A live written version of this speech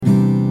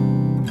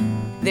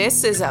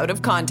This is Out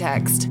of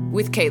Context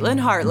with Caitlin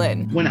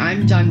Hartland. When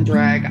I'm done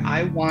drag,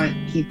 I don't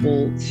want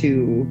people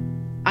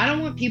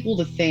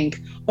to think,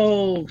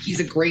 oh, he's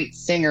a great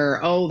singer.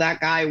 Oh,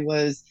 that guy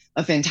was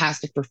a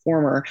fantastic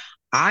performer.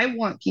 I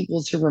want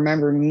people to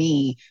remember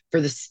me for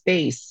the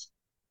space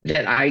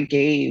that I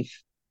gave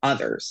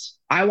others.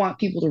 I want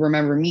people to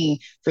remember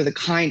me for the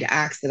kind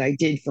acts that I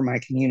did for my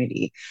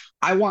community.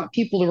 I want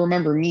people to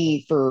remember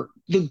me for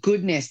the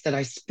goodness that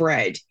I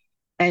spread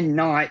and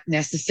not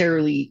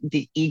necessarily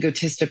the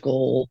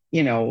egotistical,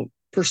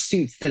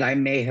 pursuits that I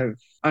may have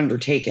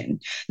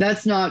undertaken.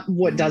 That's not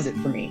what does it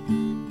for me.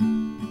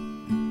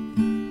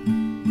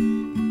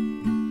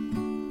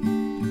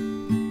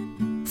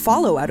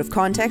 Follow Out of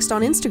Context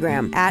on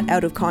Instagram at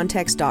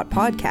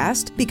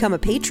outofcontext.podcast. Become a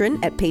patron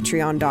at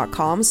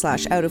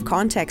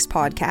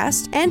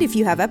patreon.com/outofcontextpodcast. And if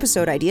you have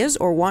episode ideas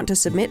or want to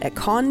submit a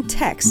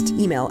context,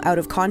 email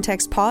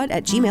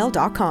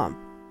outofcontextpod@gmail.com.